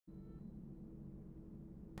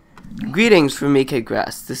Greetings from Mike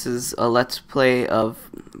Grass. This is a Let's Play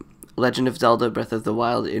of Legend of Zelda Breath of the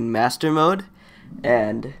Wild in Master Mode.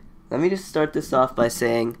 And let me just start this off by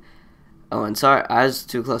saying, oh, and sorry, I was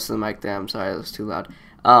too close to the mic there. I'm sorry, it was too loud.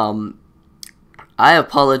 I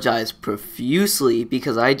apologize profusely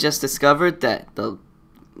because I just discovered that the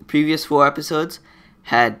previous 4 episodes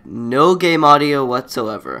had no game audio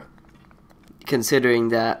whatsoever. Considering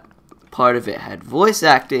that part of it had voice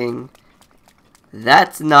acting,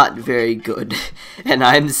 that's not very good, and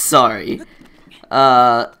I'm sorry.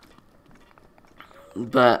 But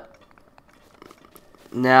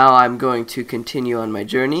now I'm going to continue on my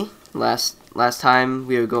journey. Last time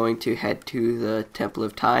we were going to head to the Temple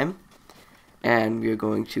of Time, and we are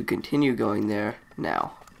going to continue going there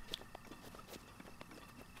now.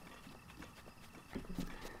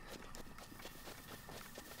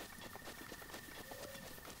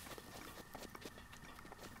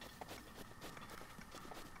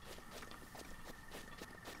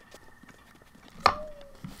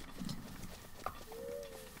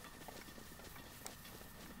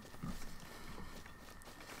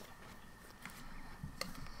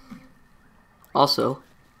 Also,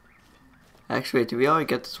 actually, did we already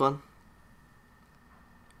get this one?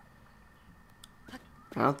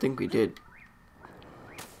 I don't think we did.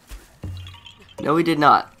 No, we did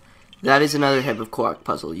not. That is another Head of Korok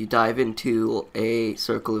puzzle. You dive into a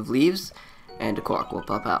circle of leaves, and a Korok will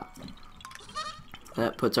pop out.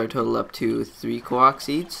 That puts our total up to 3 Korok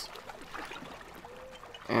seeds.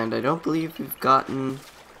 And I don't believe we've gotten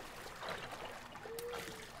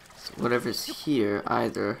whatever's here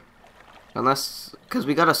either. Unless, because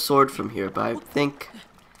we got a sword from here, but I think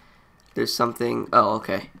there's something. Oh,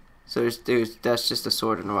 okay. So that's just a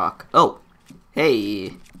sword and a rock. Oh,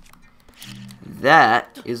 hey,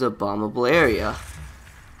 that is a bombable area.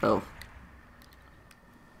 Oh,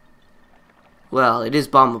 well, it is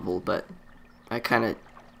bombable, but I kind of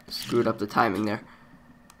screwed up the timing there.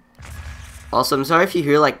 Also, I'm sorry if you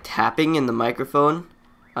hear like tapping in the microphone.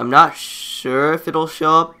 I'm not sure if it'll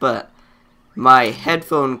show up, but my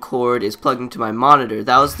headphone cord is plugged into my monitor.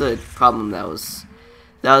 That was the problem. That was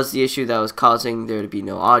the issue that was causing there to be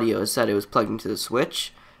no audio. Is that it was plugged into the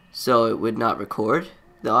switch, so it would not record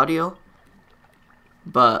the audio.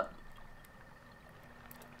 But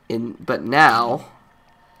now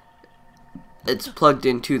it's plugged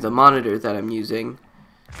into the monitor that I'm using,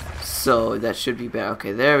 so that should be better.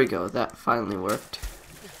 Okay, there we go. That finally worked.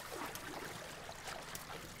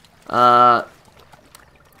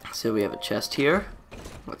 So we have a chest here.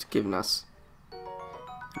 What's giving us an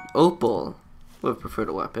opal? Would have preferred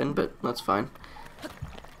a weapon, but that's fine.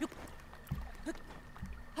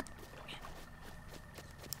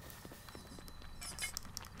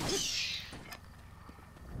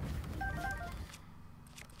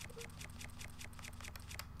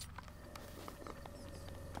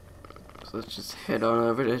 So let's just head on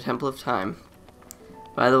over to the Temple of Time.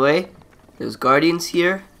 By the way, there's guardians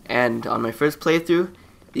here, and on my first playthrough,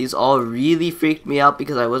 these all really freaked me out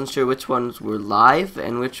because I wasn't sure which ones were live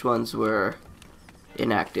and which ones were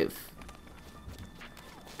inactive.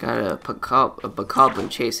 Got a bokoblin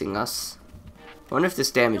chasing us. I wonder if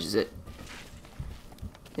this damages it.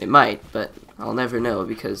 It might, but I'll never know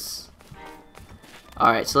because...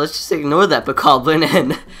 Alright, so let's just ignore that bokoblin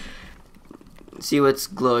and see what's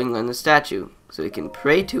glowing on the statue. So we can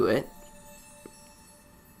pray to it.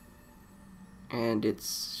 And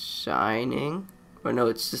it's shining. Or no,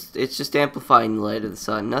 it's just amplifying the light of the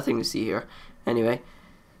sun. Nothing to see here. Anyway,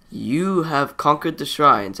 you have conquered the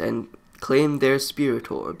shrines and claimed their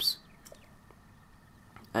spirit orbs.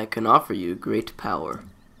 I can offer you great power.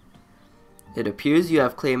 It appears you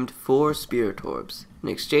have claimed 4 spirit orbs. In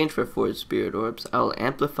exchange for 4 spirit orbs, I will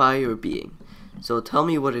amplify your being. So tell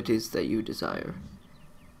me what it is that you desire.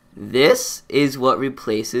 This is what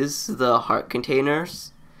replaces the heart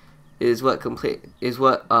containers.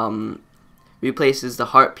 Replaces the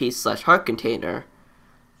heart piece / heart container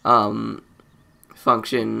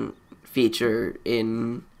function feature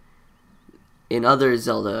in other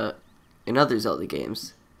Zelda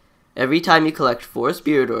games. Every time you collect 4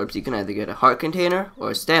 spirit orbs, you can either get a heart container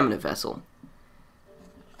or a stamina vessel.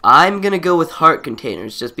 I'm gonna go with heart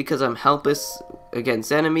containers just because I'm helpless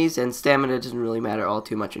against enemies and stamina doesn't really matter all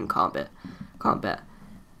too much in combat.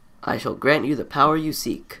 I shall grant you the power you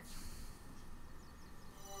seek.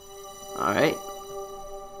 Alright,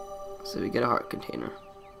 so we get a heart container.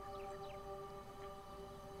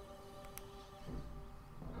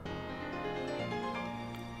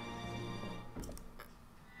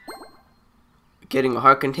 Getting a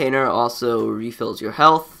heart container also refills your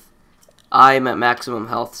health. I'm at maximum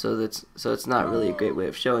health, so it's not really a great way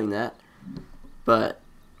of showing that. But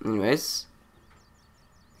Anyways,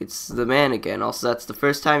 it's the man again. Also, that's the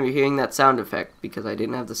first time you're hearing that sound effect because I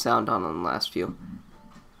didn't have the sound on the last few.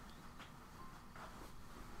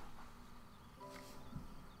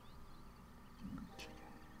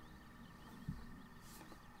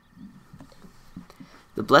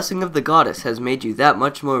 The blessing of the goddess has made you that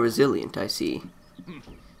much more resilient, I see.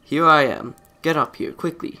 Here I am. Get up here,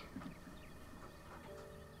 quickly.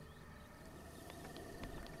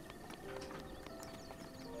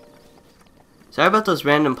 Sorry about those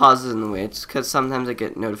random pauses in the way. It's because sometimes I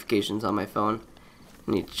get notifications on my phone.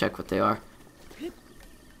 I need to check what they are.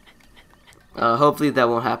 Hopefully that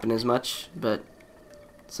won't happen as much, but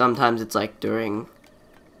sometimes it's like during...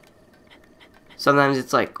 Sometimes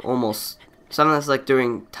it's like almost... Sometimes like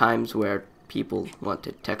during times where people want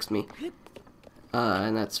to text me.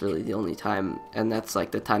 And that's really the only time, and that's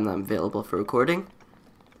like the time that I'm available for recording.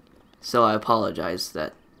 So I apologize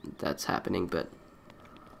that that's happening, but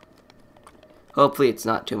hopefully it's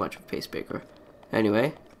not too much of a pacemaker.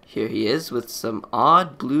 Anyway, here he is with some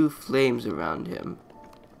odd blue flames around him.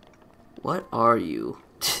 What are you?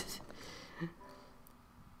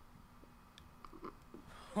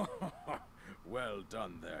 Well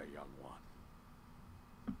done there, young one.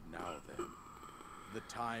 Now then, the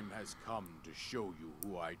time has come to show you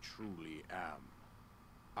who I truly am.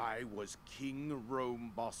 I was King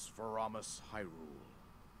Rome Bosphoramus Hyrule.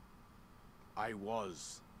 I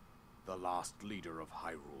was the last leader of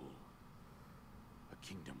Hyrule, a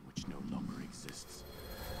kingdom which no longer exists.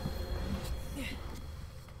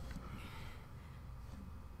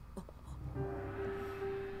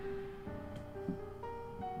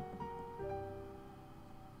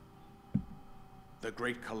 The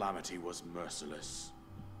Great Calamity was merciless.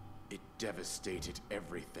 It devastated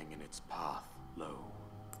everything in its path, lo,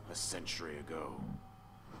 a century ago.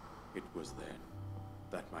 It was then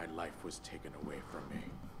that my life was taken away from me.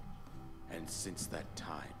 And since that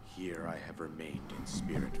time, here I have remained in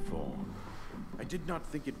spirit form. I did not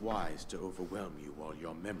think it wise to overwhelm you while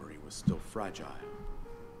your memory was still fragile.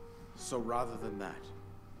 So rather than that,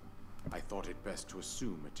 I thought it best to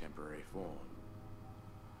assume a temporary form.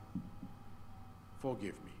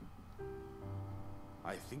 Forgive me.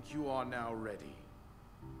 I think you are now ready.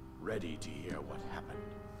 Ready to hear what happened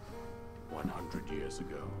 100 years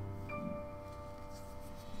ago.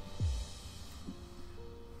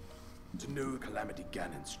 To know Calamity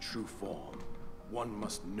Ganon's true form, one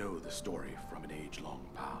must know the story from an age long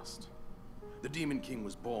past. The Demon King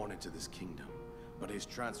was born into this kingdom, but his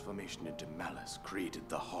transformation into malice created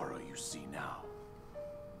the horror you see now.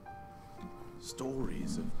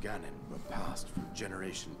 Stories of Ganon were passed from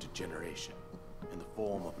generation to generation in the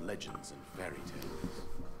form of legends and fairy tales.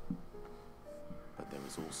 But there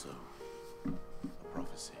was also a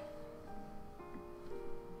prophecy.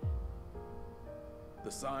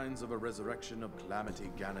 The signs of a resurrection of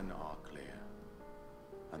Calamity Ganon are clear,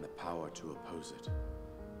 and the power to oppose it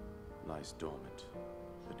lies dormant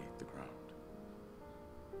beneath the ground.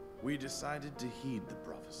 We decided to heed the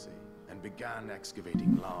prophecy and began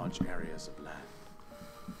excavating large areas of land.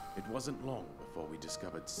 It wasn't long before we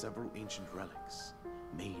discovered several ancient relics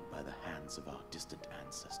made by the hands of our distant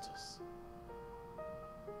ancestors.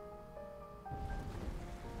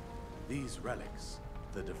 These relics,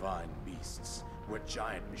 the divine beasts, were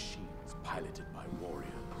giant machines piloted by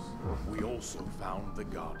warriors. We also found the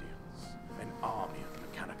Guardians, an army of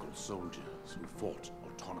mechanical soldiers who fought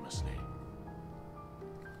autonomously.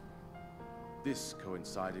 This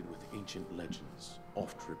coincided with ancient legends,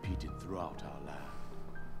 oft repeated throughout our land.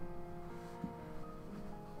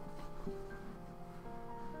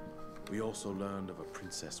 We also learned of a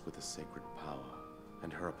princess with a sacred power,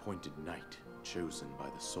 and her appointed knight, chosen by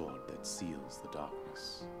the sword that seals the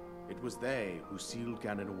darkness. It was they who sealed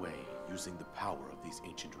Ganon away, using the power of these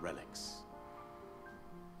ancient relics.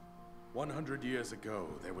 100 years ago,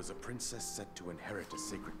 there was a princess set to inherit a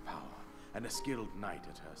sacred power, and a skilled knight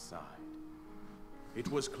at her side. It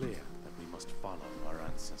was clear that we must follow our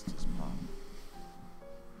ancestors' path.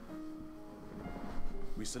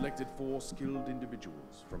 We selected 4 skilled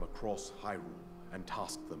individuals from across Hyrule and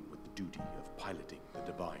tasked them with the duty of piloting the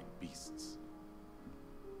divine beasts.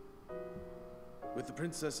 With the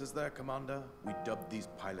princess as their commander, we dubbed these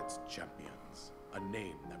pilots champions, a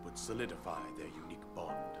name that would solidify their unique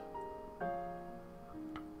bond.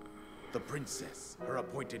 The princess, her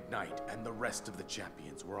appointed knight, and the rest of the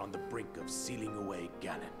champions were on the brink of sealing away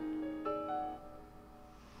Ganon.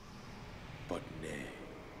 But nay.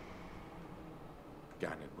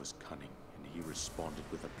 Ganon was cunning, and he responded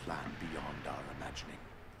with a plan beyond our imagining.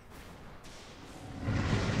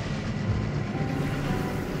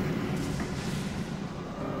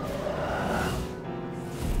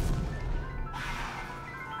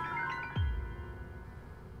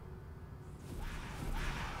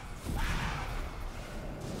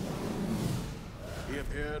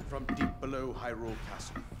 below Hyrule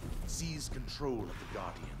Castle, seize control of the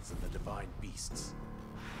Guardians and the Divine Beasts,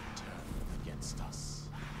 turn them against us.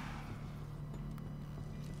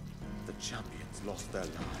 The champions lost their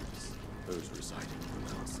lives, those residing in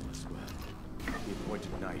the castle as well. The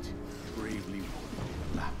appointed knight bravely won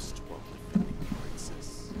and lapsed while defending the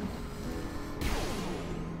princess.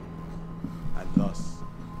 And thus,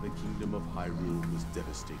 the kingdom of Hyrule was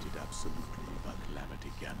devastated absolutely by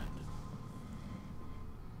Calamity Ganon.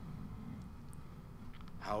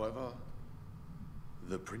 However,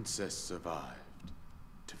 the princess survived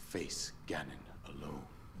to face Ganon alone.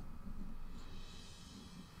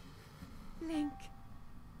 Link,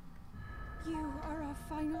 you are our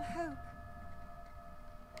final hope.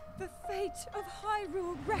 The fate of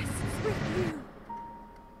Hyrule rests with you.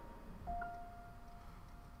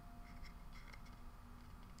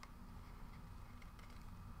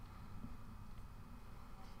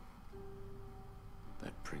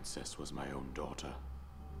 That princess was my own daughter,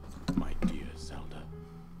 my dear Zelda.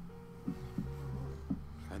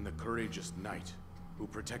 And the courageous knight who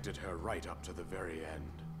protected her right up to the very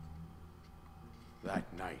end. That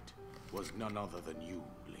knight was none other than you,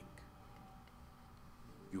 Link.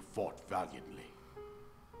 You fought valiantly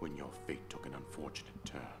when your fate took an unfortunate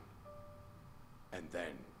turn. And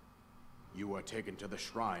then, you were taken to the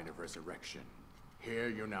Shrine of Resurrection. Here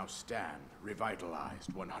you now stand,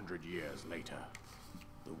 revitalized 100 years later.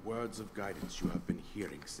 The words of guidance you have been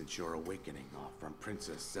hearing since your awakening are from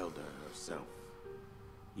Princess Zelda herself.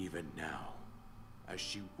 Even now, as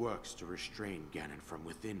she works to restrain Ganon from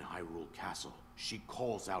within Hyrule Castle, she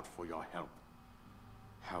calls out for your help.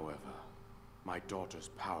 However, my daughter's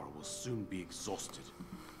power will soon be exhausted.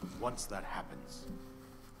 Once that happens,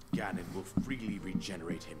 Ganon will freely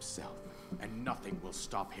regenerate himself, and nothing will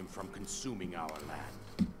stop him from consuming our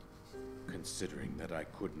land. Considering that I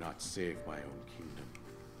could not save my own kingdom,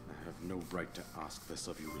 I have no right to ask this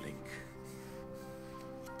of you, Link.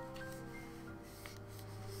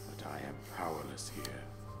 But I am powerless here.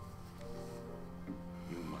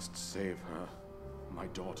 You must save her, my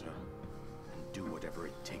daughter, and do whatever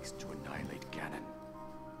it takes to annihilate Ganon.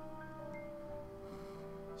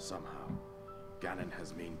 Somehow, Ganon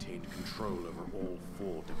has maintained control over all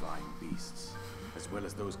 4 divine beasts, as well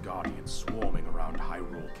as those guardians swarming around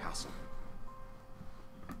Hyrule Castle.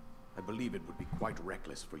 I believe it would be quite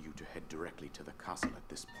reckless for you to head directly to the castle at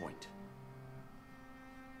this point.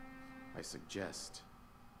 I suggest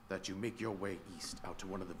that you make your way east out to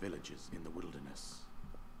one of the villages in the wilderness.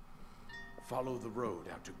 Follow the road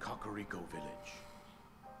out to Kakariko Village.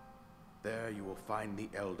 There you will find the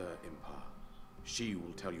Elder Impa. She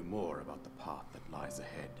will tell you more about the path that lies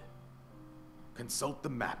ahead. Consult the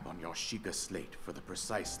map on your Sheikah slate for the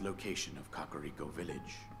precise location of Kakariko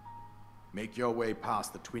Village. Make your way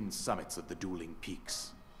past the twin summits of the dueling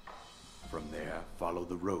peaks. From there, follow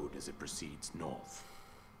the road as it proceeds north.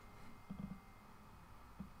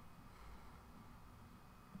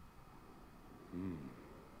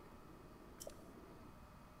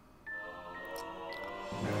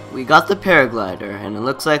 We got the paraglider, and it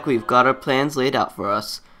looks like we've got our plans laid out for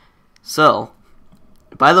us. So,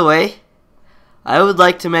 by the way, I would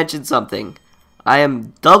like to mention something. I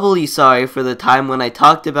am doubly sorry for the time when I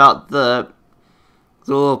talked about the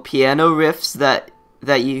little piano riffs that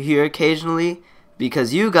you hear occasionally,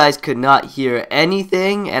 because you guys could not hear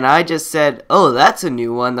anything, and I just said, oh, that's a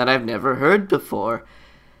new one that I've never heard before.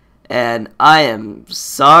 And I am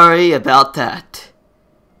sorry about that.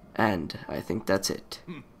 And I think that's it.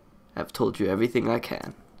 I've told you everything I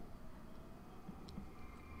can.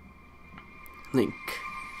 Link,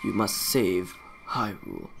 you must save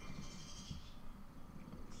Hyrule.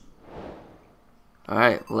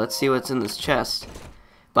 Alright, well, let's see what's in this chest.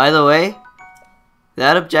 By the way,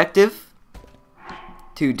 that objective,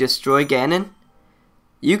 to destroy Ganon,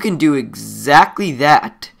 you can do exactly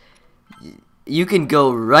that. You can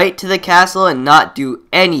go right to the castle and not do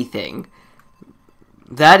anything.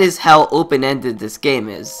 That is how open-ended this game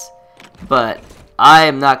is. But I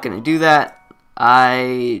am not going to do that.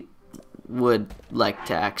 I would like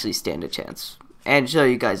to actually stand a chance and show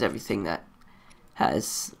you guys everything that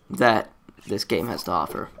this game has to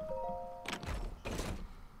offer.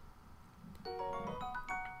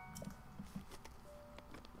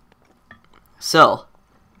 So,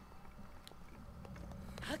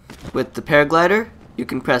 with the paraglider, you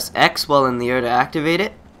can press X while in the air to activate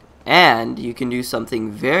it, and you can do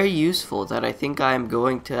something very useful that I think I am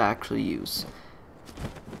going to actually use.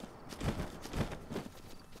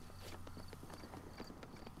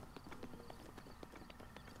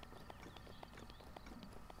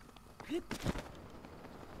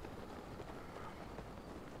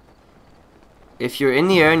 if you're in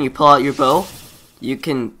the air and you pull out your bow, you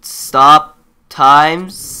can stop time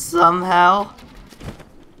somehow.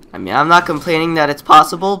 I mean, I'm not complaining that it's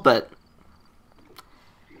possible, but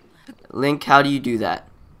Link, how do you do that?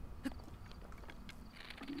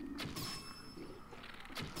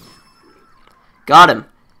 Got him.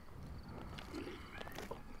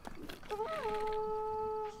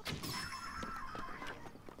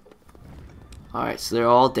 Alright, so they're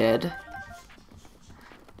all dead.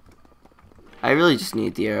 I really just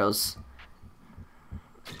need the arrows.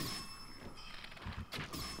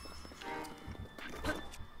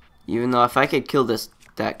 Even though if I could kill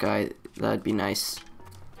that guy, that'd be nice.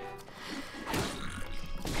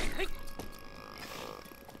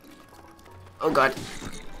 Oh god.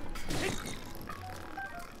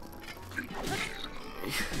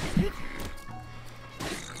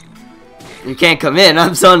 You can't come in,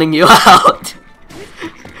 I'm zoning you out.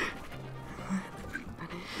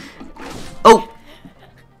 Oh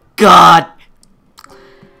god.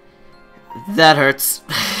 That hurts.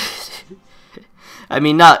 I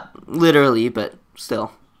mean, not literally, but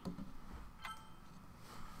still.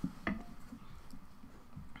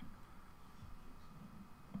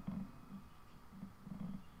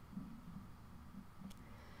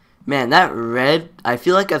 Man, that red, I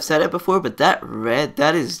feel like I've said it before, but that red,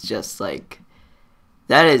 that is just like,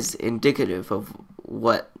 that is indicative of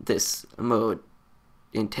what this mode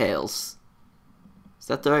entails. Is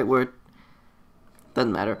that the right word?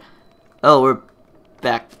 Doesn't matter. Oh, we're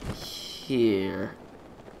back here.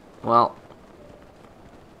 Well,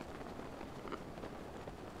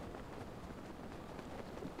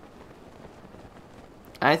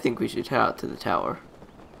 I think we should head out to the tower.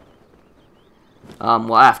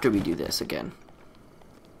 Well, after we do this again.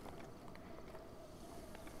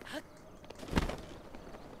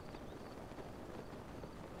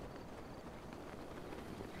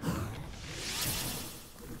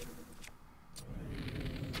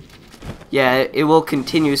 Yeah, it will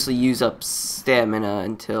continuously use up stamina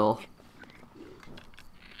until...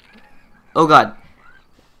 Oh god.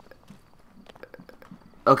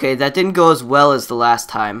 Okay, that didn't go as well as the last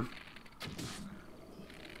time.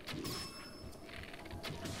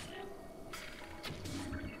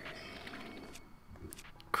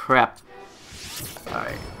 Crap.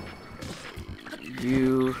 Alright.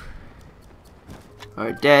 You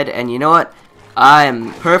are dead, and you know what? I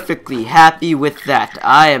am perfectly happy with that.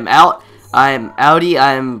 I am out. I am outie.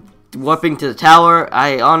 I am warping to the tower.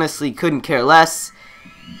 I honestly couldn't care less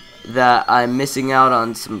that I'm missing out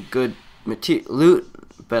on some good loot,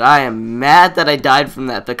 but I am mad that I died from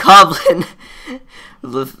that. The goblin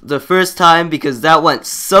the first time, because that went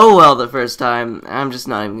so well the first time. I'm just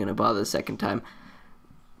not even going to bother the second time.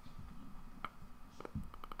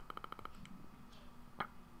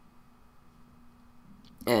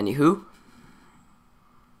 Anywho.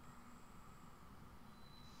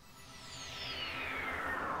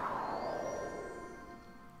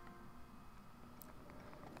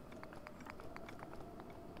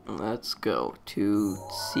 Let's go to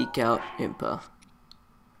seek out Impa.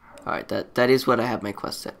 Alright, that is what I have my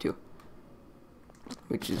quest set to.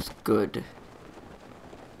 Which is good.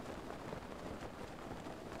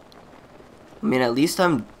 I mean, at least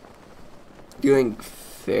I'm doing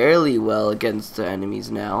fairly well against the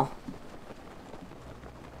enemies now.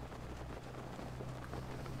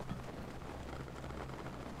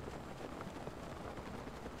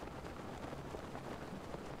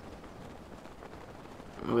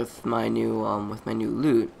 With my new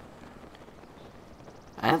loot.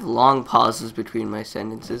 I have long pauses between my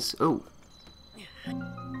sentences. Oh.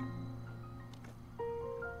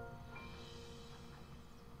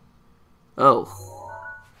 Oh.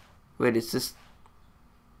 Wait, is this...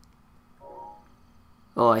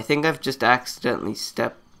 Oh, I think I've just accidentally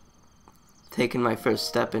taken my first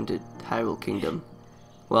step into Hyrule Kingdom.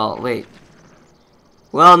 Well, wait.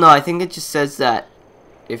 Well, no, I think it just says that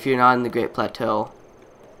if you're not in the Great Plateau.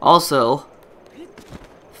 Also,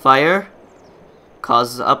 fire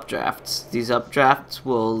causes updrafts. These updrafts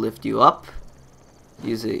will lift you up.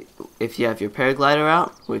 Usually, if you have your paraglider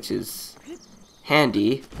out, which is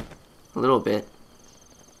handy a little bit.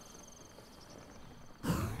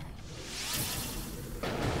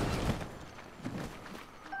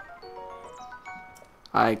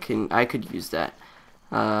 I could use that.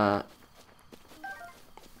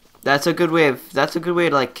 That's a good way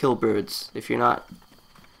to like kill birds if you're not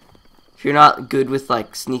good with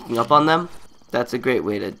like sneaking up on them. That's a great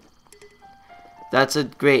way to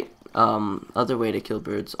other way to kill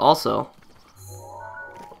birds. Also,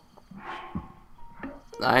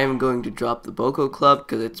 I am going to drop the Boko Club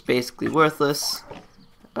because it's basically worthless.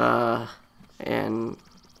 And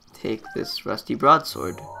take this rusty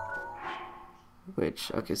broadsword.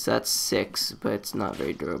 Which, okay, so that's 6, but it's not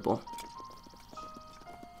very durable.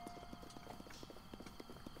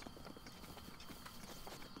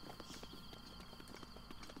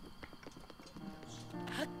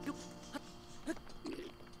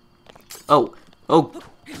 Oh, oh,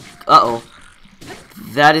 uh-oh.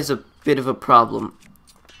 That is a bit of a problem.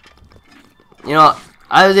 You know,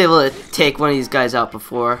 I was able to take one of these guys out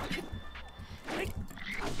before.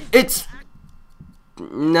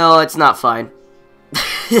 No, it's not fine.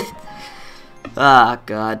 Ah,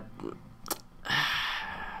 God.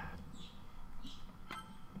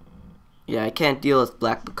 Yeah, I can't deal with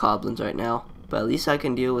black bokoblins right now, but at least I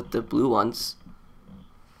can deal with the blue ones.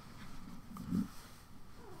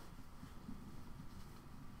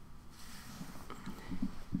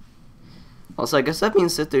 Also, I guess that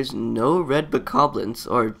means that there's no red bokoblins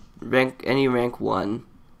or any rank 1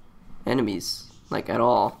 enemies, like, at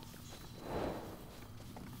all.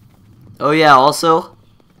 Oh yeah, also,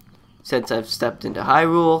 since I've stepped into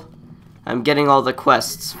Hyrule, I'm getting all the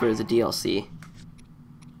quests for the DLC.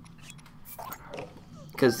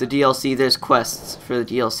 Because the DLC, there's quests for the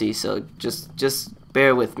DLC, so just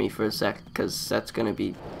bear with me for a sec, because that's going to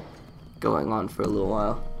be going on for a little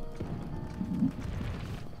while.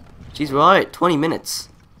 Jeez, we're already at 20 minutes.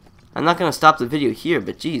 I'm not going to stop the video here,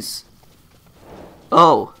 but jeez.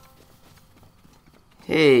 Oh.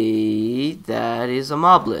 Hey, that is a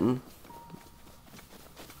moblin.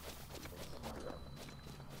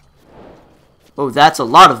 Oh, that's a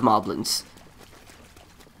lot of moblins.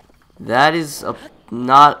 That is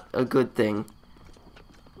not a good thing.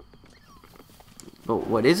 But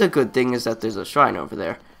what is a good thing is that there's a shrine over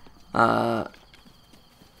there. I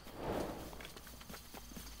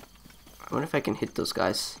wonder if I can hit those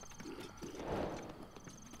guys.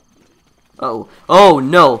 Oh, oh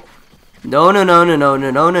no. No, no, no, no, no, no,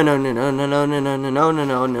 no, no, no, no, no, no, no, no, no, no, no,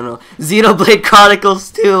 no, no, no. Xenoblade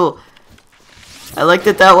Chronicles 2. I like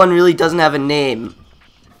that one really doesn't have a name.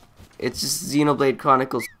 It's just Xenoblade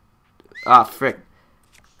Chronicles. Ah, frick.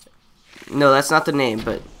 No, that's not the name,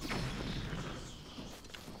 but...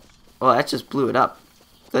 Oh, that just blew it up.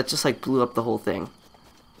 That just, like, blew up the whole thing.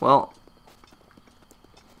 Well...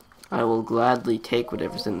 I will gladly take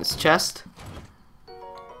whatever's in this chest.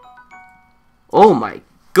 Oh my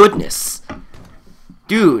goodness.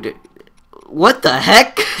 Dude. What the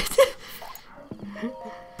heck?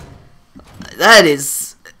 That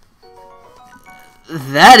is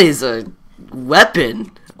a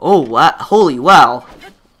weapon. Oh wow. Holy wow.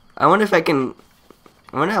 I wonder if I can...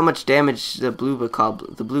 I wonder how much damage the blue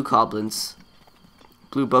bokos.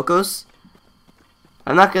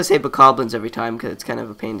 I'm not gonna say bokoblins every time because it's kind of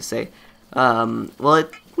a pain to say. Well,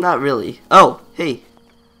 not really. Oh, hey.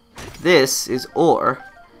 This is ore.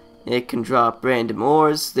 It can drop random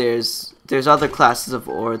ores. There's other classes of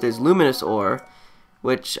ore. There's luminous ore,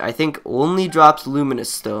 which I think only drops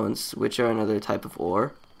luminous stones, which are another type of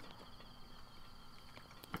ore.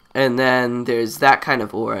 And then there's that kind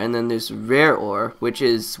of ore, and then there's rare ore, which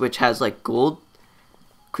has like gold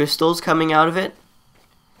crystals coming out of it,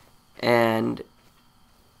 and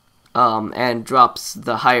drops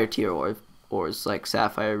the higher tier ores like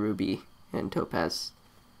sapphire, ruby, and topaz,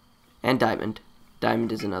 and diamond.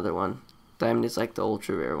 Diamond is another one. Diamond is like the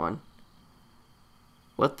ultra rare one.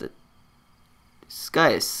 What the? Is this guy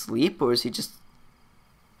asleep, or is he just?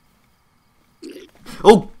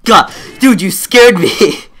 Oh god, dude, you scared me.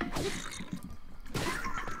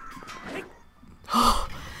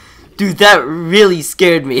 Dude, that really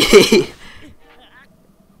scared me.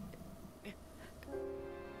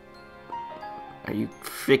 Are you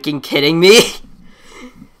freaking kidding me?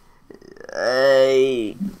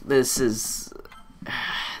 This is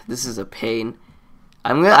a pain.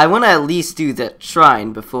 I want to at least do that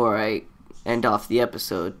shrine before I end off the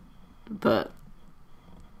episode, but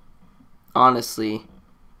honestly,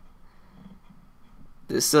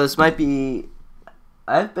 this might be...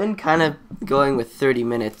 I've been kind of going with 30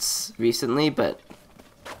 minutes recently, but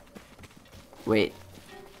wait.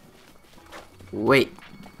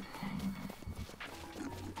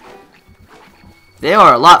 They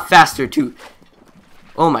are a lot faster too.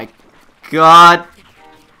 Oh my god.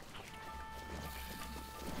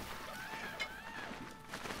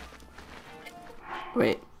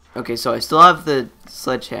 Wait. Okay, so I still have the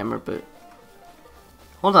sledgehammer, but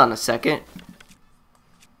hold on a second.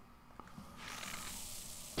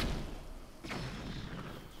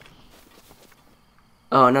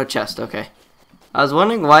 Oh, no chest. Okay. I was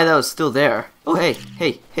wondering why that was still there. Oh,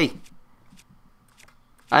 hey.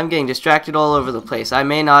 I'm getting distracted all over the place. I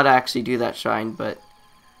may not actually do that shrine, but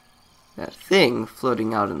that thing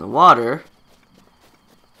floating out in the water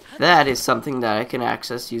that is something that I can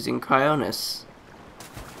access using Cryonis.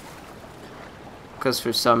 Because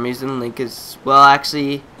for some reason Link is... Well,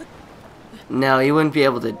 actually... No, you wouldn't be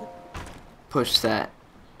able to push that.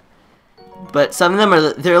 But some of them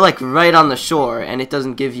are... They're like right on the shore, and it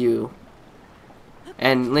doesn't give you...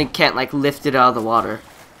 And Link can't like lift it out of the water.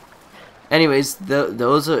 Anyways,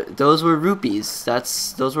 those were rupees.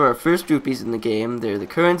 Those were our first rupees in the game. They're the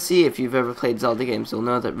currency. If you've ever played Zelda games, you'll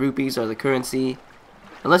know that rupees are the currency.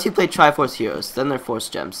 Unless you play Triforce Heroes, then they're Force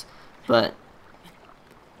Gems. But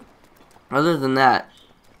other than that,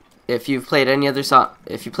 if you've played any other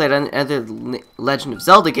Legend of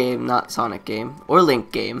Zelda game, not Sonic game, or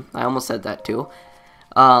Link game, I almost said that too,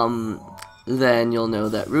 then you'll know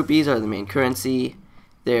that rupees are the main currency.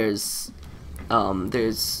 There's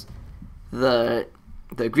the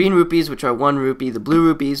green rupees, which are 1 rupee, the blue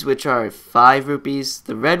rupees, which are 5 rupees,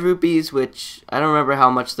 the red rupees, which I don't remember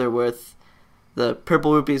how much they're worth, the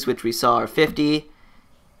purple rupees, which we saw, are 50,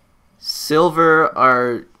 silver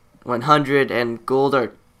are 100, and gold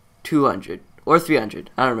are 200, or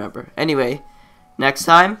 300, I don't remember. Anyway, next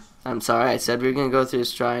time, I'm sorry, I said we were going to go through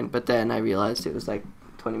this shrine, but then I realized it was like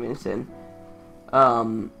 20 minutes in.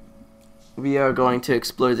 We are going to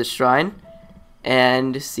explore the shrine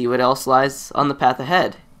and see what else lies on the path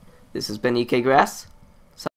ahead. This has been EK Grass.